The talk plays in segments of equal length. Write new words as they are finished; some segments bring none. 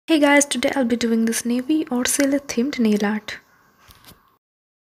Hey guys, today I'll be doing this navy or sailor themed nail art.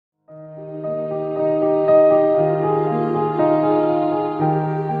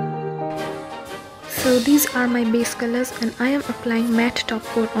 So these are my base colors and I am applying matte top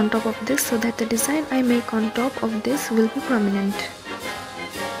coat on top of this so that the design I make on top of this will be prominent.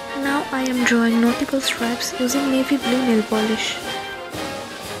 Now I am drawing nautical stripes using navy blue nail polish.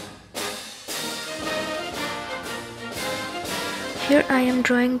 Here I am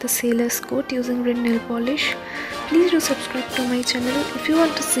drawing the sailor's coat using red nail polish. Please do subscribe to my channel if you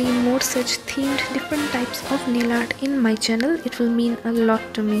want to see more such themed different types of nail art in my channel. It will mean a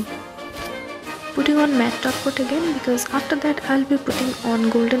lot to me. Putting on matte top coat again because after that I'll be putting on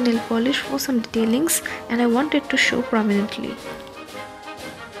golden nail polish for some detailings and I want it to show prominently.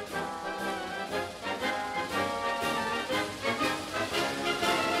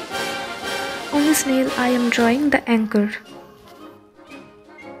 On this nail I am drawing the anchor.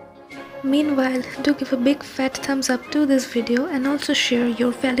 Meanwhile, do give a big fat thumbs up to this video and also share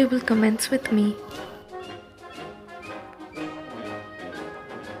your valuable comments with me.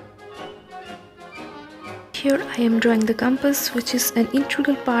 Here I am drawing the compass, which is an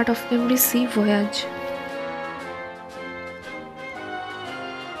integral part of every sea voyage.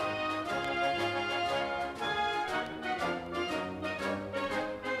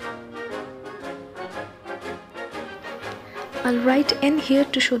 I'll write N here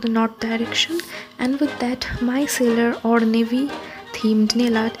to show the north direction, and with that my sailor or navy themed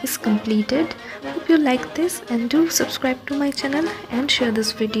nail art is completed. Hope you like this and do subscribe to my channel and share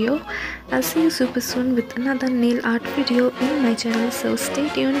this video. I'll see you super soon with another nail art video in my channel, so stay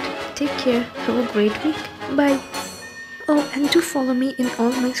tuned, take care, have a great week, bye. Oh, and do follow me in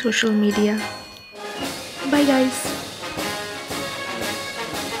all my social media. Bye guys.